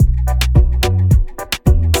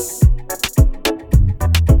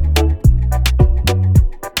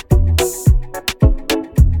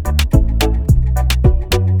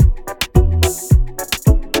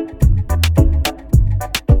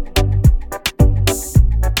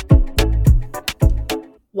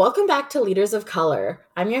Welcome back to Leaders of Color.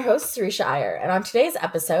 I'm your host, Sarisha Iyer, and on today's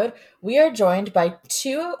episode, we are joined by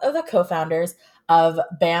two of the co-founders of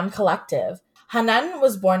BAM Collective. Hanan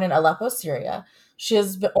was born in Aleppo, Syria. She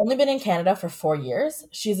has only been in Canada for 4 years.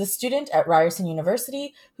 She's a student at Ryerson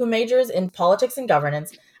University who majors in politics and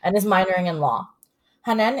governance and is minoring in law.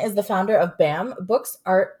 Hanan is the founder of BAM, Books,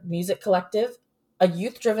 Art, Music Collective, a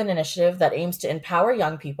youth-driven initiative that aims to empower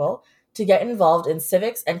young people to get involved in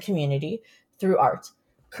civics and community through art.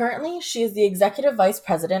 Currently, she is the Executive Vice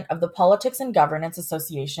President of the Politics and Governance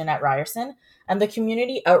Association at Ryerson and the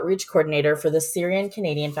Community Outreach Coordinator for the Syrian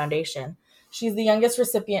Canadian Foundation. She's the youngest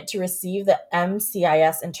recipient to receive the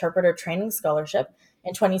MCIS Interpreter Training Scholarship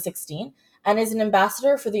in 2016 and is an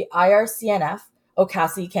ambassador for the IRCNF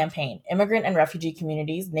OCASI campaign, Immigrant and Refugee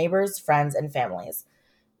Communities, Neighbors, Friends, and Families,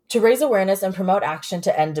 to raise awareness and promote action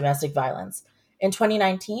to end domestic violence. In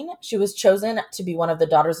 2019, she was chosen to be one of the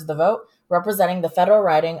Daughters of the Vote, representing the federal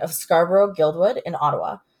riding of Scarborough-Guildwood in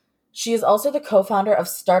Ottawa. She is also the co-founder of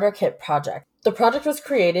Starter Kit Project. The project was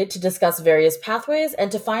created to discuss various pathways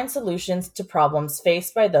and to find solutions to problems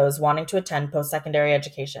faced by those wanting to attend post-secondary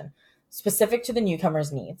education, specific to the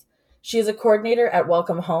newcomers' needs. She is a coordinator at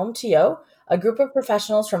Welcome Home TO, a group of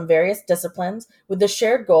professionals from various disciplines with the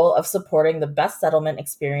shared goal of supporting the best settlement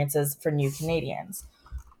experiences for new Canadians.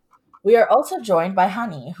 We are also joined by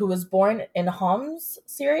Hani, who was born in Homs,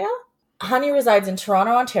 Syria. Hani resides in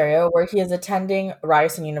Toronto, Ontario, where he is attending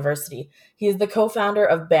Ryerson University. He is the co-founder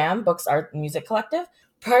of BAM, Books, Art, Music Collective.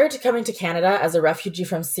 Prior to coming to Canada as a refugee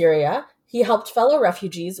from Syria, he helped fellow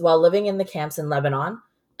refugees while living in the camps in Lebanon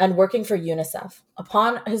and working for UNICEF.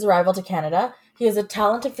 Upon his arrival to Canada, he is a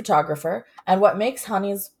talented photographer, and what makes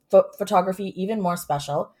Hani's photography even more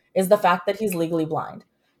special is the fact that he's legally blind.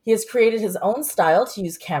 He has created his own style to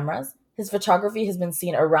use cameras. His photography has been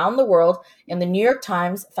seen around the world in the New York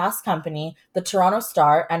Times, Fast Company, the Toronto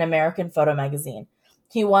Star, and American Photo Magazine.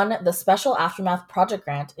 He won the Special Aftermath Project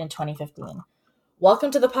Grant in 2015. Welcome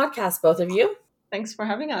to the podcast, both of you. Thanks for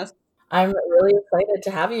having us. I'm really excited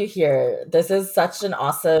to have you here. This is such an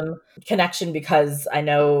awesome connection because I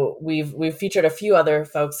know we've featured a few other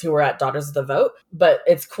folks who were at Daughters of the Vote, but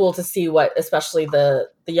it's cool to see what especially the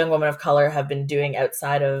young women of color have been doing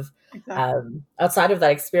outside of that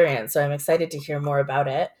experience. So I'm excited to hear more about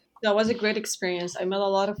it. That was a great experience. I met a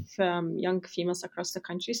lot of young females across the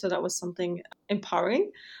country, so that was something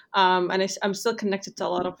empowering. And I'm still connected to a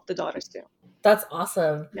lot of the daughters too. That's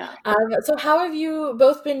awesome. Yeah. So how have you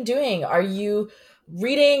both been doing? Are you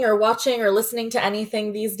reading or watching or listening to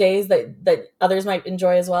anything these days that others might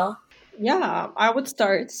enjoy as well? Yeah, I would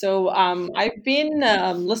start. So I've been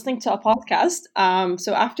listening to a podcast.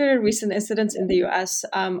 So after recent incidents in the US,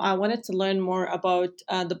 I wanted to learn more about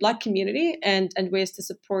the Black community and ways to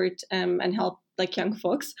support and help like young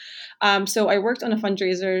folks. So I worked on a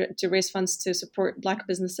fundraiser to raise funds to support Black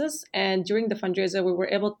businesses. And during the fundraiser, we were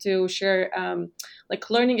able to share like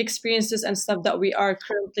learning experiences and stuff that we are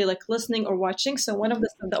currently like listening or watching. So one of the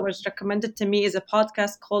stuff that was recommended to me is a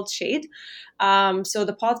podcast called Shade. So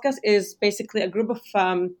the podcast is basically a group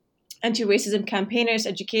of anti-racism campaigners,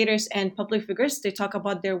 educators, and public figures. They talk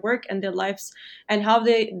about their work and their lives and how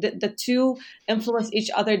the two influence each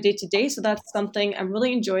other day to day. So that's something I'm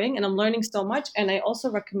really enjoying and I'm learning so much. And I also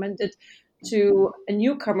recommend it to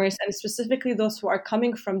newcomers and specifically those who are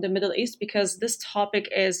coming from the Middle East because this topic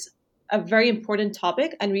is a very important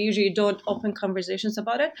topic and we usually don't open conversations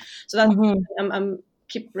about it. So that's I'm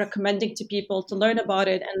keep recommending to people to learn about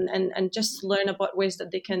it and just learn about ways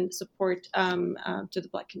that they can support to the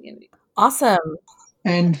Black community. Awesome.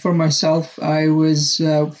 And for myself, I was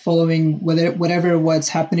following whatever what's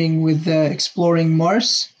happening with exploring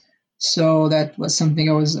Mars. So that was something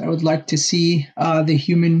I would like to see the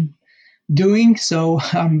human doing. So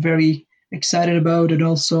I'm very excited about it.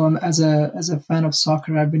 Also, as a fan of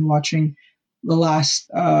soccer, I've been watching the last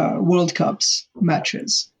World Cups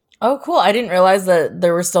matches. Oh, cool. I didn't realize that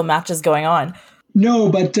there were still matches going on.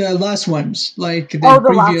 No, but last ones, like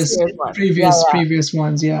the previous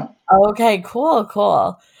ones, yeah. Okay, cool.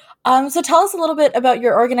 So tell us a little bit about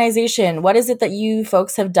your organization. What is it that you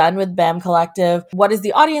folks have done with BAM Collective? What is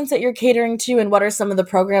the audience that you're catering to, and what are some of the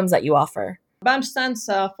programs that you offer? BAM stands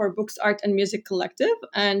for Books, Art, and Music Collective,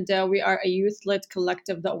 and we are a youth-led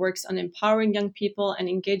collective that works on empowering young people and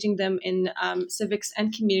engaging them in civics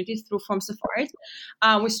and community through forms of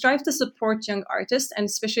art. We strive to support young artists, and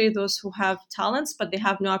especially those who have talents, but they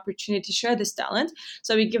have no opportunity to share this talent.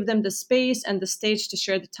 So we give them the space and the stage to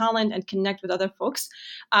share the talent and connect with other folks.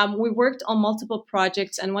 We worked on multiple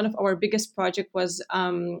projects, and one of our biggest projects was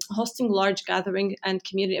hosting large gathering and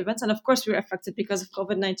community events. And of course, we were affected because of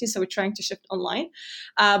COVID-19, so we're trying to shift online.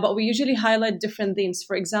 But we usually highlight different themes.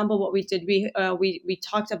 For example, what we did, we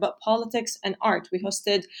talked about politics and art. We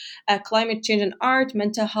hosted climate change and art,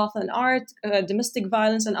 mental health and art, domestic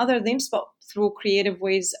violence and other themes, but through creative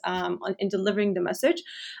ways in delivering the message.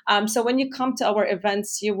 So when you come to our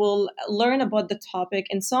events, you will learn about the topic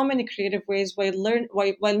in so many creative ways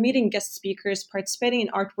while meeting guest speakers, participating in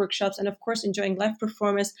art workshops, and of course enjoying live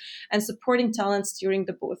performance and supporting talents during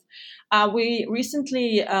the booth. We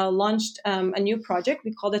recently launched a new project.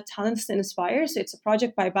 We call it Talents to Inspire. So it's a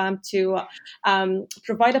project by BAM to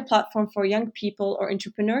provide a platform for young people or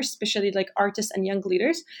entrepreneurs, especially like artists and young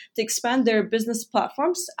leaders, to expand their business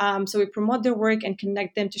platforms. So we promote their work and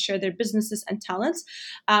connect them to share their businesses and talents.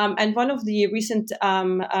 And one of the recent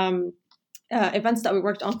events that we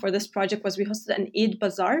worked on for this project was we hosted an Eid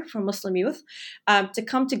Bazaar for Muslim youth to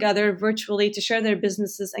come together virtually to share their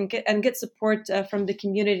businesses and get support from the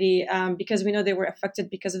community because we know they were affected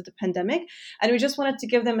because of the pandemic. And we just wanted to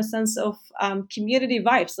give them a sense of community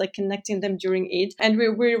vibes, like connecting them during Eid. And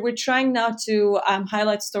we're trying now to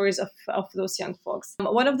highlight stories of those young folks.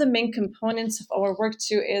 One of the main components of our work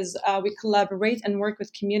too is we collaborate and work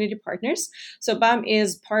with community partners. So BAM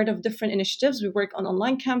is part of different initiatives. We work on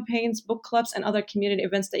online campaigns, book clubs, and other community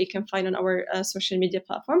events that you can find on our social media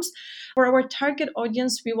platforms. For our target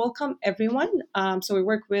audience, we welcome everyone. So we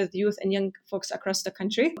work with youth and young folks across the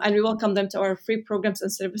country, and we welcome them to our free programs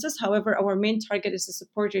and services. However, our main target is to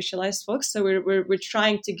support racialized folks. So we're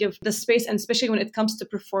trying to give the space, and especially when it comes to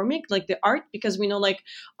performing, like the art, because we know like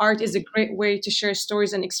art is a great way to share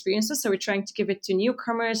stories and experiences. So we're trying to give it to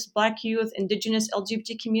newcomers, Black youth, Indigenous,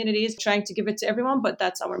 LGBT communities, trying to give it to everyone, but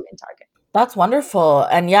that's our main target. That's wonderful.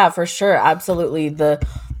 And yeah, for sure, absolutely. The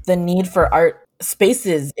need for art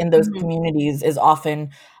spaces in those communities is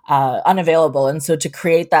often unavailable. And so to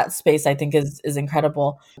create that space, I think is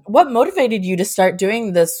incredible. What motivated you to start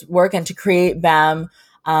doing this work and to create BAM?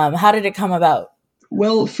 How did it come about?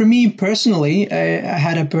 Well, for me personally, I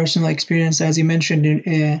had a personal experience, as you mentioned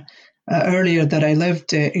earlier, that I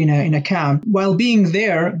lived in a camp. While being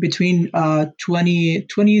there between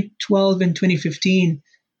 2012 and 2015,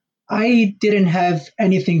 I didn't have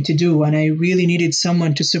anything to do, and I really needed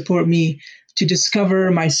someone to support me to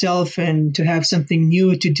discover myself and to have something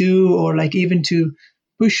new to do, or like even to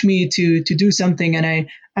push me to do something. And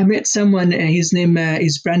I met someone. His name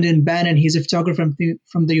is Brandon Bannon. He's a photographer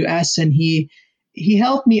from the US, and he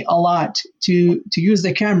helped me a lot to use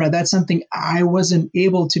the camera. That's something I wasn't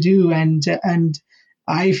able to do, and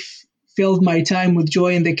I filled my time with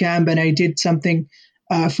joy in the camp, and I did something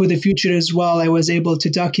for the future as well. I was able to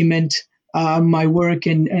document my work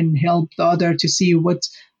and help the other to see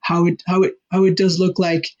how it does look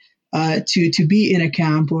like to be in a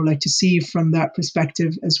camp, or like to see from that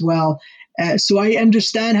perspective as well. So I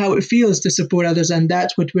understand how it feels to support others, and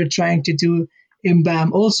that's what we're trying to do in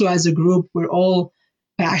BAM. Also, as a group, we're all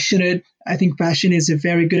passionate. I think passion is a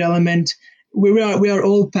very good element. We are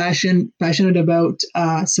all passionate about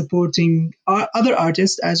supporting other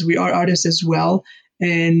artists, as we are artists as well.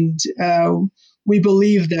 And we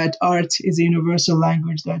believe that art is a universal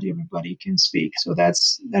language that everybody can speak. So that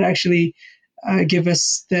actually give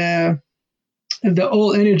us the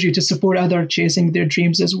all energy to support others chasing their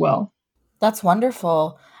dreams as well. That's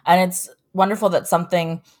wonderful. And it's wonderful that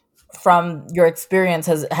something from your experience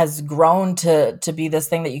has grown to be this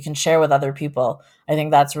thing that you can share with other people. I think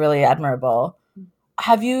that's really admirable.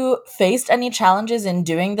 Have you faced any challenges in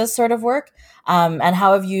doing this sort of work? And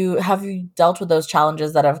how have you dealt with those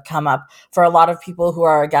challenges that have come up? For a lot of people who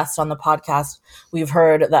are guests on the podcast, we've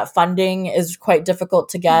heard that funding is quite difficult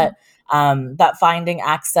to get, that finding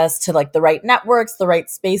access to like the right networks, the right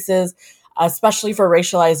spaces, especially for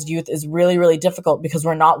racialized youth, is really, really difficult because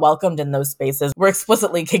we're not welcomed in those spaces. We're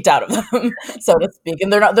explicitly kicked out of them, so to speak,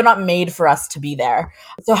 and they're not made for us to be there.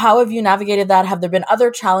 So how have you navigated that? Have there been other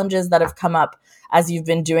challenges that have come up as you've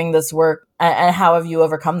been doing this work, and how have you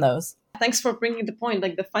overcome those? Thanks for bringing the point,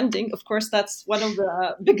 like the funding. Of course, that's one of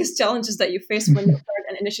the biggest challenges that you face when you start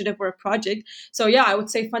an initiative or a project. So yeah, I would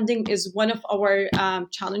say funding is one of our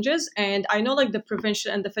challenges. And I know like the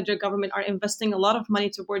provincial and the federal government are investing a lot of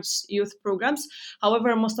money towards youth programs.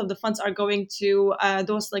 However, most of the funds are going to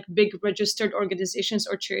those like big registered organizations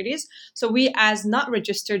or charities. So we, as not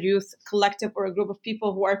registered youth collective or a group of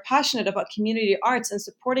people who are passionate about community arts and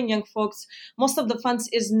supporting young folks, most of the funds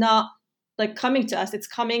is not like coming to us. It's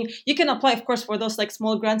coming, you can apply of course for those like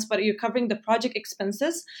small grants, but you're covering the project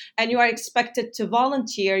expenses and you are expected to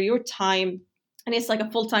volunteer your time and it's like a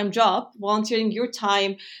full-time job, volunteering your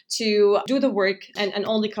time to do the work and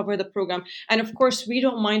only cover the program. And of course, we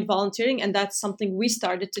don't mind volunteering, and that's something we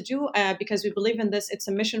started to do because we believe in this. It's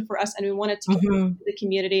a mission for us, and we wanted to contribute to the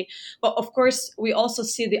community. But of course, we also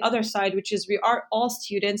see the other side, which is we are all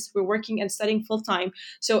students. We're working and studying full-time.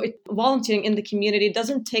 So volunteering in the community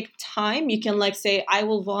doesn't take time. You can like say, I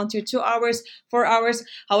will volunteer 2 hours, 4 hours.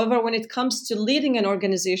 However, when it comes to leading an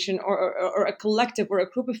organization or a collective or a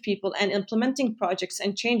group of people and implementing projects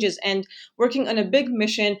and changes and working on a big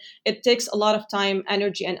mission, it takes a lot of time,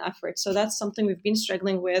 energy, and effort. So that's something we've been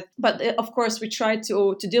struggling with. But of course, we try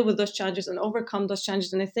to deal with those challenges and overcome those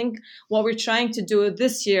challenges. And I think what we're trying to do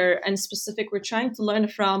this year, and specific, we're trying to learn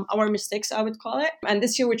from our mistakes, I would call it. And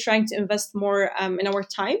this year, we're trying to invest more in our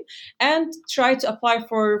time and try to apply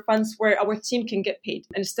for funds where our team can get paid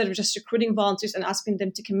instead of just recruiting volunteers and asking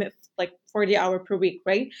them to commit like 40 hours per week,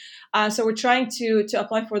 right? So we're trying to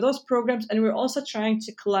apply for those programs, and we're also trying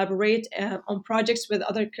to collaborate on projects with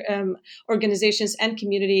other organizations and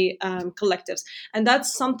community collectives. And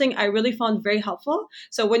that's something I really found very helpful.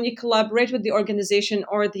 So when you collaborate with the organization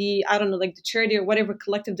or the, I don't know, like the charity or whatever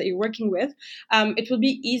collective that you're working with, it will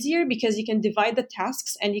be easier because you can divide the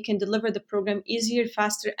tasks and you can deliver the program easier,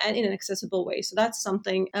 faster, and in an accessible way. So that's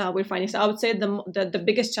something we're finding. So I would say the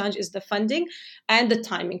biggest challenge is the funding and the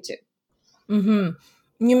timing too.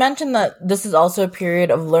 You mentioned that this is also a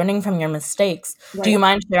period of learning from your mistakes. Right. Do you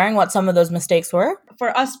mind sharing what some of those mistakes were?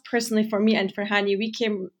 For us personally, for me and for Hani, we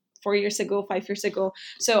came 4 years ago, 5 years ago.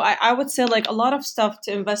 So I would say like a lot of stuff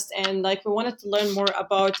to invest in. Like we wanted to learn more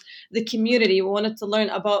about the community. We wanted to learn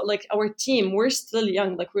about like our team. We're still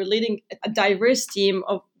young. Like we're leading a diverse team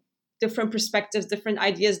of different perspectives, different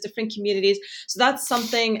ideas, different communities. So that's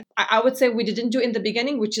something I would say we didn't do in the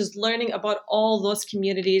beginning, which is learning about all those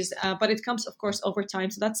communities. But it comes, of course, over time.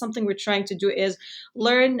 So that's something we're trying to do is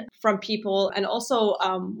learn from people. And also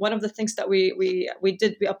one of the things that we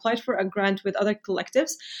did, we applied for a grant with other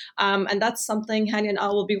collectives. And that's something Hani and I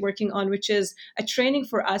will be working on, which is a training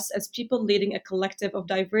for us as people leading a collective of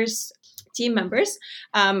diverse team members.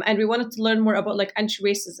 And we wanted to learn more about like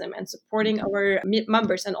anti-racism and supporting our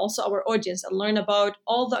members and also our audience, and learn about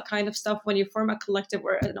all that kind of stuff when you form a collective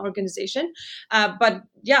or an organization. But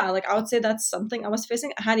yeah, like I would say that's something I was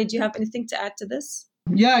facing. Hani, do you have anything to add to this?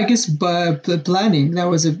 Yeah, I guess planning, that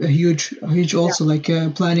was a huge also, like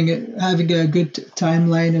planning, having a good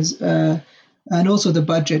timeline and also the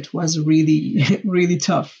budget was really, really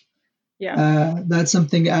tough. Yeah. That's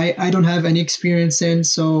something I don't have any experience in.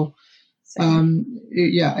 So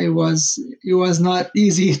it was not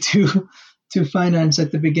easy to finance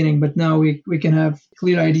at the beginning, but now we can have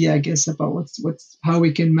clear idea, I guess, about what's how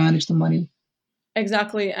we can manage the money.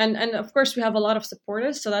 Exactly. And of course we have a lot of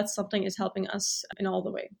supporters, so that's something is helping us in all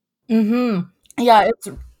the way. Yeah, it's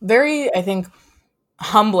very, I think,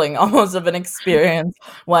 humbling almost of an experience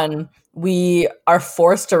when we are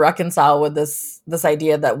forced to reconcile with this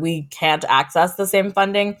idea that we can't access the same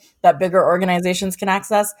funding that bigger organizations can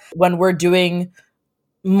access, when we're doing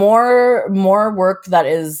more work that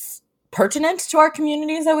is pertinent to our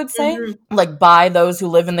communities, I would say, like by those who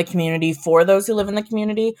live in the community, for those who live in the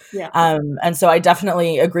community. And so I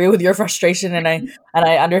definitely agree with your frustration, and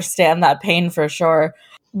I understand that pain for sure.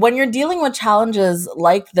 When you're dealing with challenges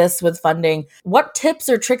like this with funding, what tips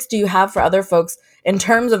or tricks do you have for other folks in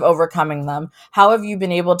terms of overcoming them? How have you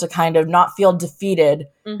been able to kind of not feel defeated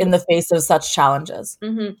in the face of such challenges?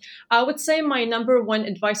 I would say my number one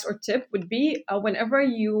advice or tip would be whenever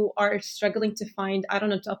you are struggling to find, I don't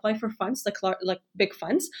know, to apply for funds, like big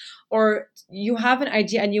funds, or you have an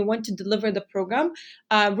idea and you want to deliver the program,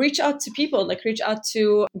 reach out to people, like reach out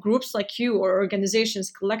to groups like you or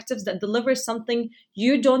organizations, collectives that deliver something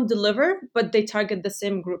you don't deliver, but they target the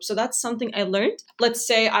same group. So that's something I learned. Let's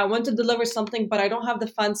say I want to deliver something, but I don't have the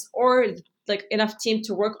funds or like enough team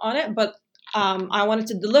to work on it, but I wanted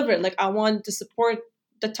to deliver it. Like I want to support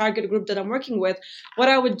the target group that I'm working with. What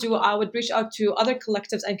I would do, I would reach out to other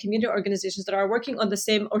collectives and community organizations that are working on the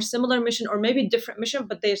same or similar mission, or maybe different mission,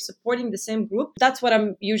 but they're supporting the same group. That's what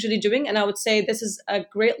I'm usually doing. And I would say this is a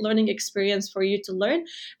great learning experience for you to learn.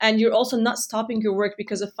 And you're also not stopping your work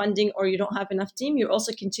because of funding or you don't have enough team. You're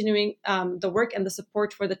also continuing the work and the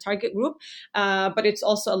support for the target group. But it's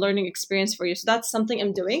also a learning experience for you. So that's something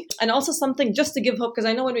I'm doing. And also something just to give hope, because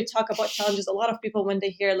I know when we talk about challenges, a lot of people, when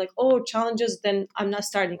they hear like, oh, challenges, then I'm not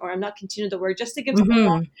starting or I'm not continuing the work, just to give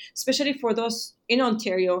hope, especially for those in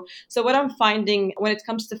Ontario. So what I'm finding when it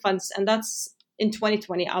comes to funds, and that's in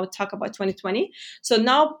 2020. I would talk about 2020. So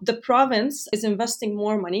now the province is investing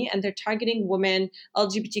more money, and they're targeting women,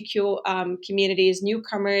 LGBTQ communities,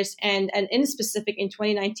 newcomers, and in specific in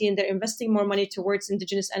 2019, they're investing more money towards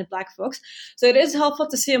Indigenous and Black folks. So it is helpful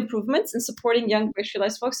to see improvements in supporting young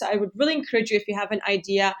racialized folks. So I would really encourage you, if you have an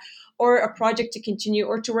idea or a project to continue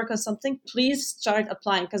or to work on something, please start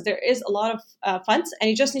applying, because there is a lot of funds, and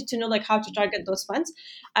you just need to know like how to target those funds.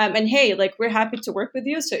 And hey, like we're happy to work with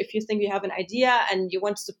you. So if you think you have an idea and you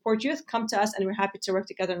want to support youth, come to us, and we're happy to work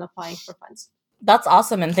together in applying for funds. That's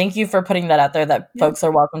awesome. And thank you for putting that out there, that folks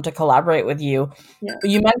are welcome to collaborate with you. Yeah.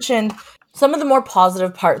 You mentioned some of the more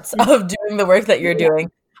positive parts of doing the work that you're doing,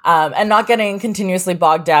 and not getting continuously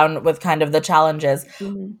bogged down with kind of the challenges.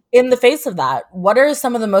 In the face of that, what are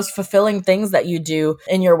some of the most fulfilling things that you do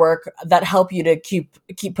in your work that help you to keep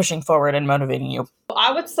pushing forward and motivating you?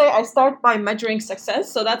 I would say I start by measuring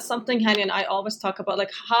success. So that's something Hani and I always talk about,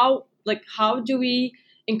 like how do we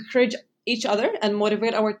encourage each other and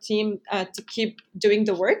motivate our team to keep doing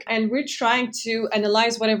the work. And we're trying to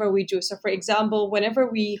analyze whatever we do. So for example, whenever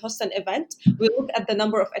we host an event, we look at the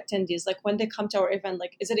number of attendees. Like when they come to our event,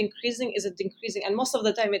 like, is it increasing? Is it decreasing? And most of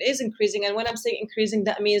the time it is increasing. And when I'm saying increasing,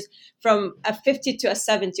 that means from a 50 to a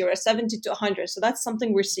 70 or a 70 to 100. So that's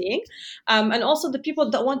something we're seeing. And also the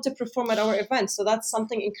people that want to perform at our events. So that's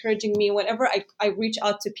something encouraging me whenever I reach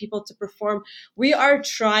out to people to perform. We are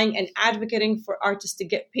trying and advocating for artists to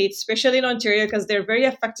get paid, especially in Ontario, because they're very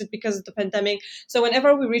affected because of the pandemic. So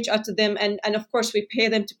whenever we reach out to them, and of course we pay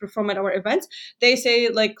them to perform at our events, they say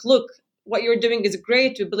like, look, what you're doing is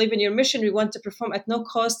great. We believe in your mission. We want to perform at no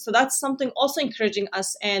cost. So that's something also encouraging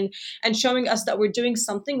us and showing us that we're doing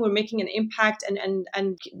something, we're making an impact, and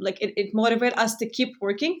like it motivates us to keep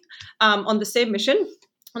working on the same mission.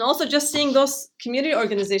 And also just seeing those community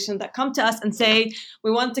organizations that come to us and say,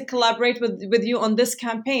 we want to collaborate with you on this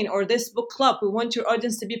campaign or this book club. We want your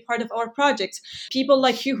audience to be part of our projects. People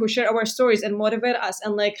like you who share our stories and motivate us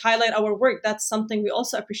and like highlight our work. That's something we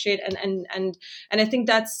also appreciate. And I think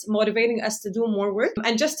that's motivating us to do more work.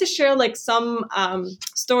 And just to share like some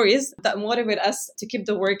stories that motivate us to keep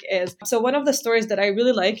the work is, so one of the stories that I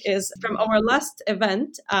really like is from our last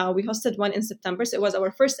event. We hosted one in September. So it was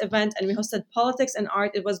our first event, and we hosted politics and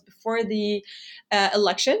art. It was before the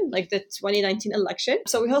election, like the 2019 election.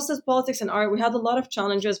 So we hosted politics and art. We had a lot of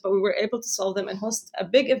challenges, but we were able to solve them and host a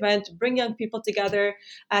big event to bring young people together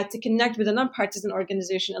to connect with a nonpartisan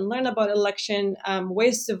organization and learn about election,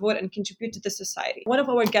 ways to vote and contribute to the society. One of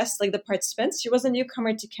our guests, like the participants, she was a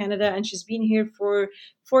newcomer to Canada, and she's been here for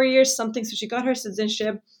 4 years something. So she got her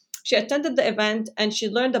citizenship. She attended the event and she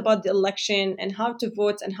learned about the election and how to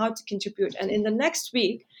vote and how to contribute. And in the next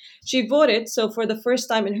week, she voted. So for the first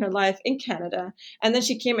time in her life in Canada. And then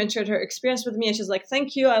she came and shared her experience with me. And she's like,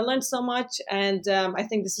 thank you. I learned so much. And I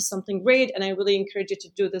think this is something great. And I really encourage you to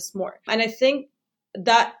do this more. And I think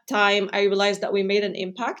that time I realized that we made an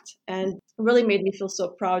impact, and really made me feel so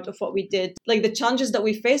proud of what we did. Like the challenges that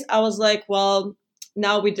we faced, I was like, well,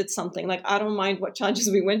 now we did something. Like, I don't mind what challenges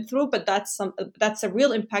we went through, but that's a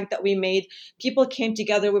real impact that we made. People came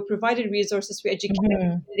together. We provided resources. We educated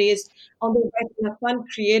communities on the right in a fun,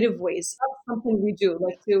 creative ways. That's something we do,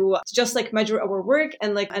 like to just like measure our work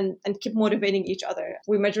and like and keep motivating each other.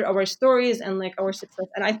 We measure our stories and like our success.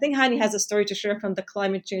 And I think Hani has a story to share from the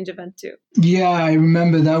climate change event too. Yeah, I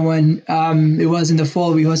remember that one. It was in the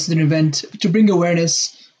fall. We hosted an event to bring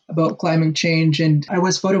awareness about climate change, and I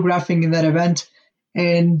was photographing in that event.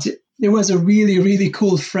 And it was a really, really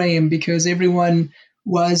cool frame because everyone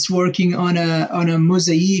was working on a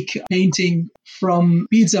mosaic painting from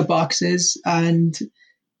pizza boxes, and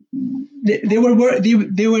they were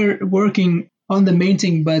working on the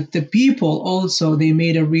painting, but the people also, they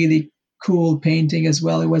made a really cool painting as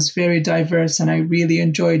well. It was very diverse, and I really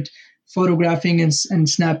enjoyed photographing and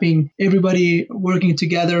snapping everybody working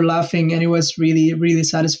together, laughing, and it was really, really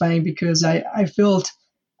satisfying because I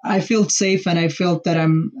felt safe, and I felt that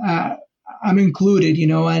I'm included,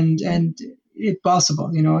 and it's possible,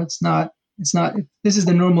 it's not, this is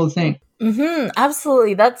the normal thing.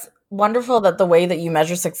 Absolutely. That's wonderful that the way that you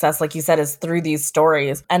measure success, like you said, is through these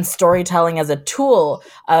stories and storytelling as a tool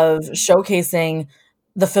of showcasing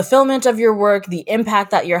the fulfillment of your work, the impact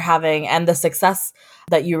that you're having, and the success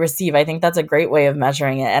that you receive. I think that's a great way of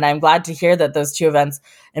measuring it. And I'm glad to hear that those two events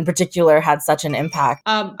in particular had such an impact.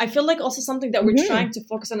 I feel like also something that we're trying to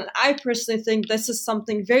focus on, and I personally think this is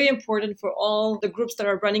something very important for all the groups that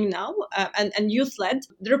are running now and youth-led,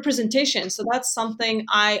 the representation. So that's something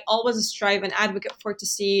I always strive and advocate for to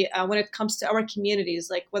see when it comes to our communities,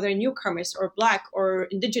 like whether newcomers or Black or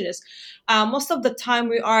Indigenous. Most of the time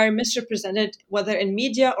we are misrepresented, whether in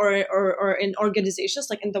media or in organizations,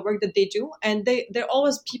 like in the work that they do, and they're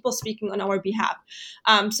always people speaking on our behalf.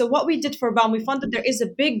 So what we did for BAM, we found that there is a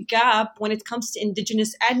big gap when it comes to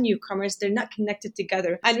indigenous and newcomers. They're not connected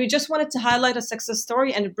together, and we just wanted to highlight a success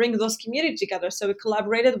story and bring those communities together. So we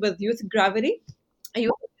collaborated with Youth Gravity, a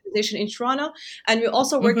youth organization in Toronto, and we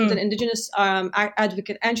also worked with an Indigenous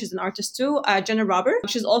advocate, and she's an artist too, Jenna Robert.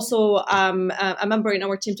 She's also a member in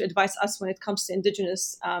our team to advise us when it comes to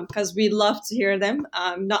Indigenous, because we love to hear them,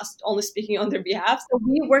 not only speaking on their behalf. So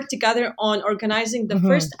we worked together on organizing the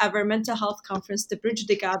first ever mental health conference to bridge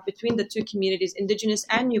the gap between the two communities, Indigenous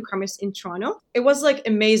and newcomers, in Toronto. It was like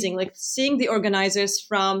amazing, like seeing the organizers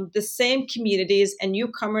from the same communities, a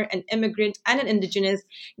newcomer, an immigrant, and an Indigenous,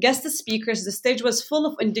 guest speakers. The stage was full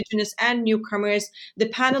of Indigenous and newcomers, the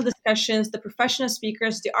panel discussions, the professional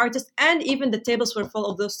speakers, the artists, and even the tables were full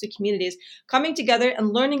of those two communities coming together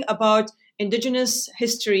and learning about Indigenous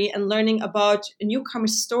history and learning about a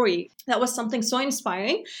newcomer's story. That was something so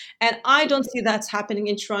inspiring. And I don't see that's happening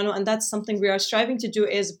in Toronto. And that's something we are striving to do,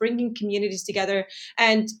 is bringing communities together.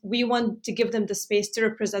 And we want to give them the space to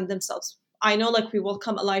represent themselves. I know, like, we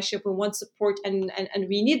welcome allyship, we want support, and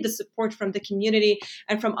we need the support from the community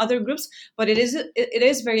and from other groups. But it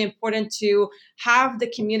is very important to have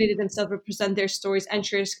the community themselves represent their stories and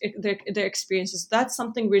share their experiences. That's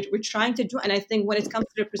something we're trying to do. And I think when it comes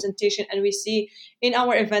to representation, and we see in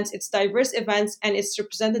our events, it's diverse events and it's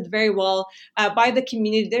represented very well by the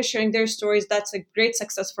community. They're sharing their stories. That's a great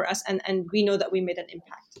success for us. And we know that we made an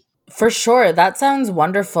impact. For sure. That sounds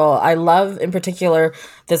wonderful. I love, in particular,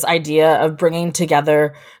 this idea of bringing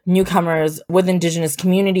together newcomers with Indigenous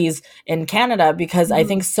communities in Canada, because I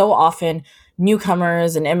think so often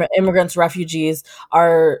newcomers and immigrants, refugees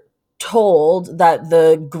are told that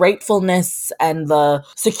the gratefulness and the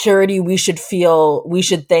security we should feel, we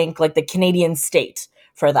should thank like the Canadian state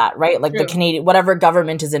for that, right? Like the Canadian, whatever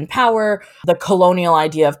government is in power, the colonial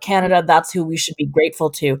idea of Canada, that's who we should be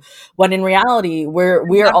grateful to. When in reality,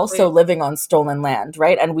 we are also living on stolen land,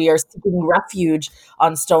 right? And we are seeking refuge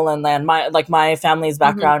on stolen land. My family's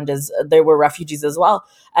background is they were refugees as well.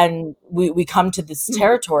 And we come to this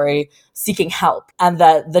territory seeking help. And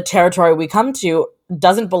that the territory we come to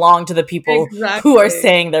doesn't belong to the people who are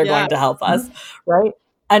saying they're going to help us, right?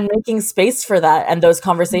 And making space for that and those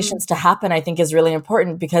conversations to happen, I think, is really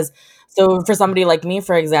important, because so for somebody like me,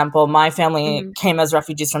 for example, my family came as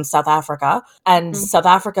refugees from South Africa, and South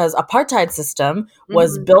Africa's apartheid system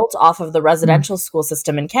was built off of the residential school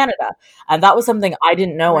system in Canada. And that was something I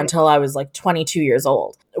didn't know until I was like 22 years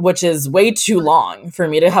old, which is way too long for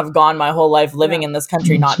me to have gone my whole life living in this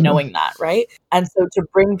country not knowing that, right? And so to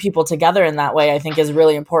bring people together in that way, I think, is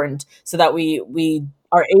really important, so that we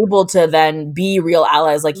are able to then be real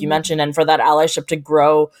allies, like you mentioned, and for that allyship to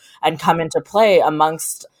grow and come into play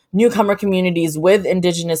amongst newcomer communities with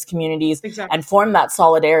Indigenous communities and form that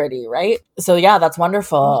solidarity, right? So yeah, that's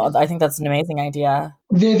wonderful. I think that's an amazing idea.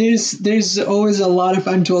 There's always a lot of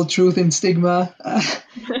untold truth and stigma.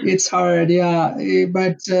 It's hard,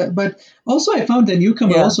 but also I found the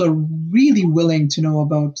newcomer also really willing to know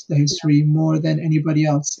about the history more than anybody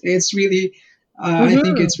else. It's really, I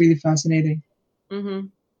think it's really fascinating.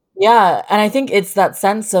 Yeah, and I think it's that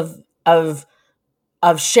sense of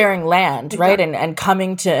sharing land, right? And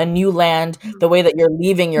coming to a new land the way that you're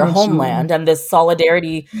leaving your homeland, and this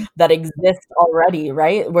solidarity that exists already,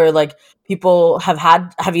 right? Where like people have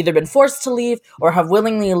either been forced to leave or have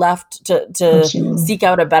willingly left to seek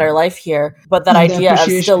out a better life here. But that idea of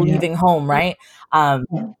still leaving home, right?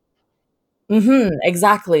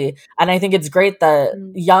 Exactly. And I think it's great that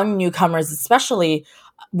young newcomers especially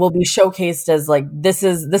will be showcased as like, this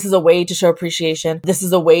is a way to show appreciation. This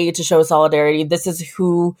is a way to show solidarity. This is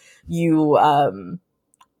who you,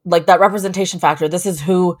 like that representation factor. This is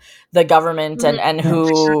who the government and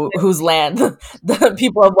whose land the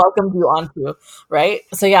people have welcomed you onto, right?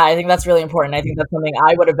 So yeah, I think that's really important. I think that's something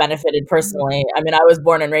I would have benefited personally. I mean, I was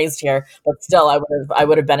born and raised here, but still I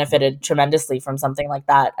would have benefited tremendously from something like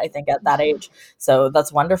that, I think, at that age. So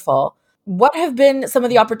that's wonderful. What have been some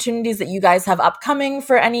of the opportunities that you guys have upcoming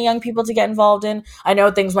for any young people to get involved in? I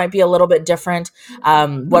know things might be a little bit different.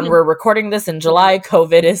 When we're recording this in July,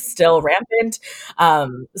 COVID is still rampant.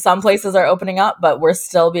 Some places are opening up, but we're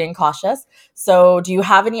still being cautious. So do you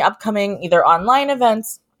have any upcoming either online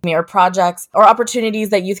events or projects or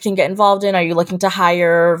opportunities that youth can get involved in? Are you looking to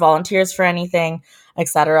hire volunteers for anything,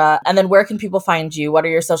 etc.? And then where can people find you? What are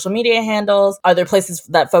your social media handles? Are there places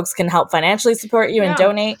that folks can help financially support you and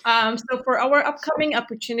donate? So for our upcoming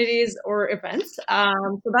opportunities or events,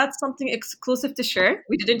 so that's something exclusive to share.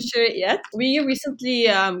 We didn't share it yet. We recently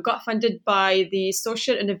got funded by the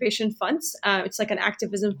Social Innovation Funds. It's like an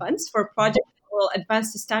activism funds for projects will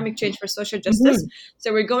advance systemic change for social justice.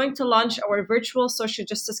 So we're going to launch our virtual social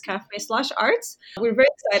justice cafe /arts. We're very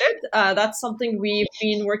excited. That's something we've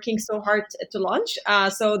been working so hard to launch.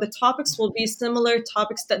 So the topics will be similar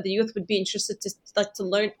topics that the youth would be interested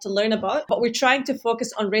to learn about. But we're trying to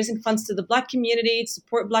focus on raising funds to the Black community,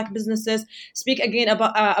 support Black businesses, speak again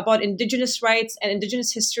about Indigenous rights and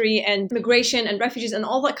Indigenous history and immigration and refugees and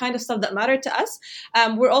all that kind of stuff that matter to us.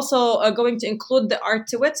 We're also going to include the art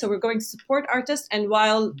to it. So we're going to support artists, and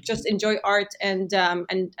while just enjoy art and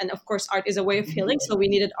of course art is a way of healing, so we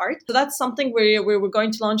needed art. So that's something we're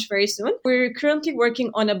going to launch very soon. We're currently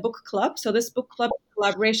working on a book club. So this book club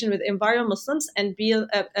collaboration with Enviro Muslims and Peel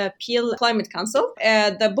Climate Council.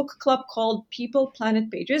 The book club called People Planet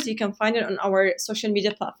Pages. You can find it on our social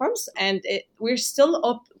media platforms, and we're still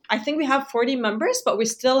up. I think we have 40 members, but we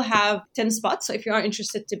still have 10 spots. So if you are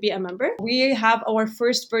interested to be a member, we have our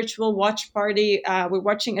first virtual watch party. We're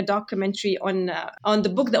watching a documentary on the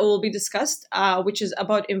book that will be discussed, which is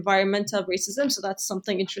about environmental racism. So that's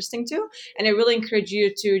something interesting too. And I really encourage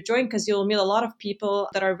you to join, because you'll meet a lot of people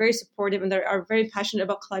that are very supportive and that are very passionate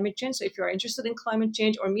about climate change. So if you are interested in climate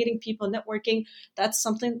change or meeting people, networking, that's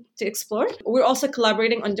something to explore. We're also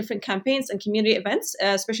collaborating on different campaigns and community events,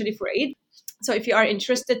 especially for Eid. So if you are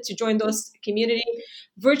interested to join those community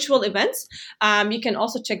virtual events, you can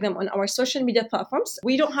also check them on our social media platforms.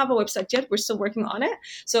 We don't have a website yet. We're still working on it.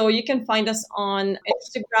 So you can find us on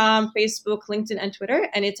Instagram, Facebook, LinkedIn, and Twitter.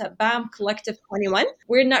 And it's at BAM Collective 21.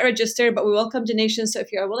 We're not registered, but we welcome donations. So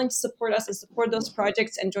if you are willing to support us and support those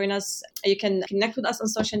projects and join us, you can connect with us on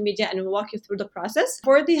social media and we'll walk you through the process.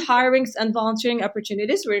 For the hirings and volunteering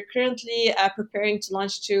opportunities, we're currently preparing to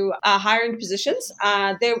launch 2 hiring positions.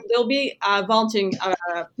 There'll be volunteering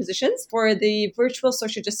positions for the virtual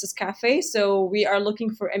social justice cafe. So we are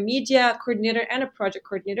looking for a media coordinator and a project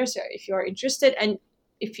coordinator. So if you are interested and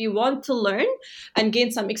if you want to learn and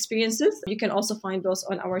gain some experiences, you can also find those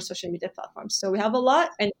on our social media platforms. So we have a lot,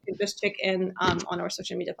 and you can just check in on our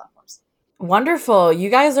social media platforms. Wonderful. You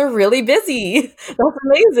guys are really busy. That's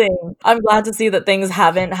amazing. I'm glad to see that things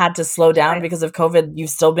haven't had to slow down because of COVID. You've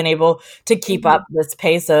still been able to keep up this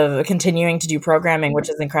pace of continuing to do programming, which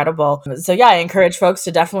is incredible. So yeah, I encourage folks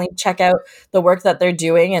to definitely check out the work that they're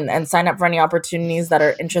doing and sign up for any opportunities that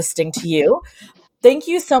are interesting to you. Thank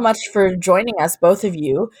you so much for joining us, both of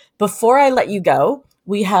you. Before I let you go,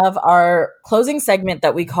 we have our closing segment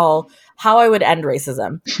that we call How I Would End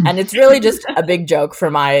Racism. And it's really just a big joke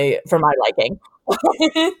for my liking.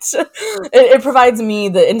 It provides me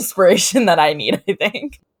the inspiration that I need, I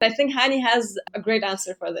think. I think Hani has a great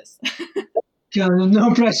answer for this. Yeah,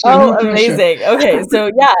 no pressure. Oh, no pressure. Amazing. Okay,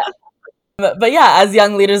 so yeah. But yeah, as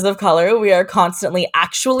young leaders of color, we are constantly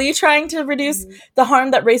actually trying to reduce the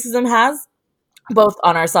harm that racism has, both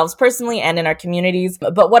on ourselves personally and in our communities.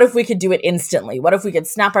 But what if we could do it instantly? What if we could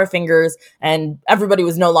snap our fingers and everybody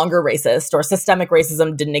was no longer racist or systemic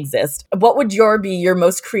racism didn't exist? What would be your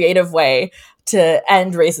most creative way to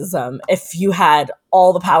end racism if you had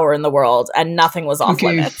all the power in the world and nothing was off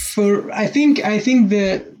limits? I think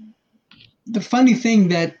the funny thing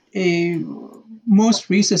that most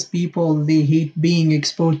racist people, they hate being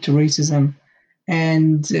exposed to racism.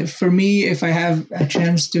 And for me, if I have a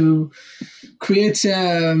chance to create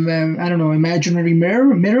imaginary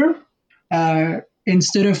mirror,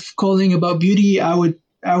 instead of calling about beauty, I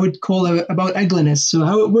would call it about ugliness. So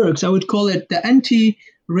how it works, I would call it the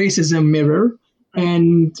anti-racism mirror.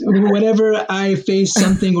 And whenever I face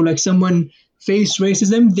something or like someone face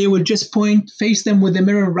racism, they would just face them with the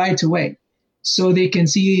mirror right away, so they can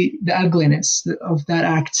see the ugliness of that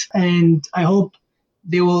act. And I hope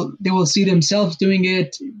they will see themselves doing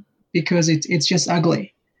it, because it's just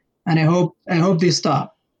ugly. And I hope they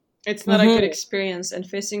stop. It's not a good experience, and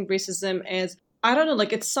facing racism is, I don't know,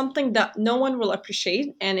 like it's something that no one will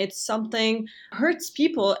appreciate, and it's something hurts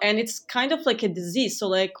people, and it's kind of like a disease. So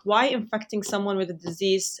like, why infecting someone with a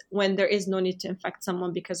disease when there is no need to infect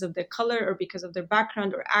someone because of their color or because of their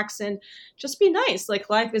background or accent? Just be nice. Like,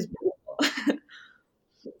 life is beautiful.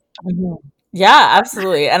 Yeah,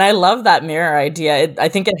 absolutely. And I love that mirror idea. I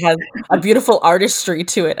think it has a beautiful artistry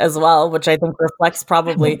to it as well, which I think reflects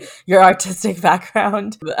probably your artistic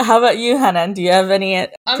background. How about you, Hanan? Do you have any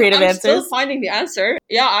creative answers? I'm still finding the answer.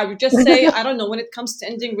 Yeah, I would just say, I don't know, when it comes to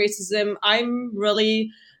ending racism, I'm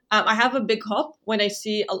really... I have a big hope when I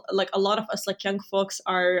see a lot of us, like young folks,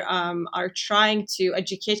 are trying to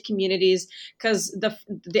educate communities, because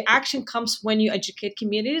the action comes when you educate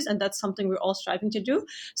communities, and that's something we're all striving to do.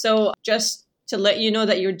 So just to let you know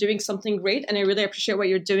that you're doing something great. And I really appreciate what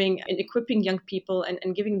you're doing in equipping young people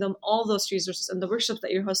and giving them all those resources. And the workshops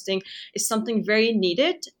that you're hosting is something very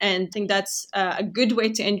needed. And I think that's a good way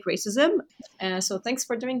to end racism. So thanks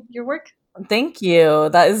for doing your work. Thank you.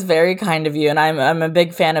 That is very kind of you. And I'm a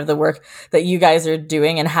big fan of the work that you guys are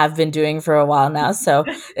doing and have been doing for a while now. So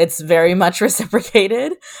it's very much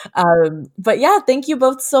reciprocated. But yeah, thank you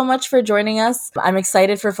both so much for joining us. I'm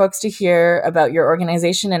excited for folks to hear about your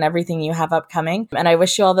organization and everything you have upcoming. And I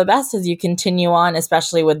wish you all the best as you continue on,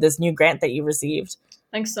 especially with this new grant that you received.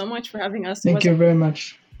 Thanks so much for having us. Thank you very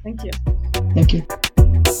much. Thank you. Thank you.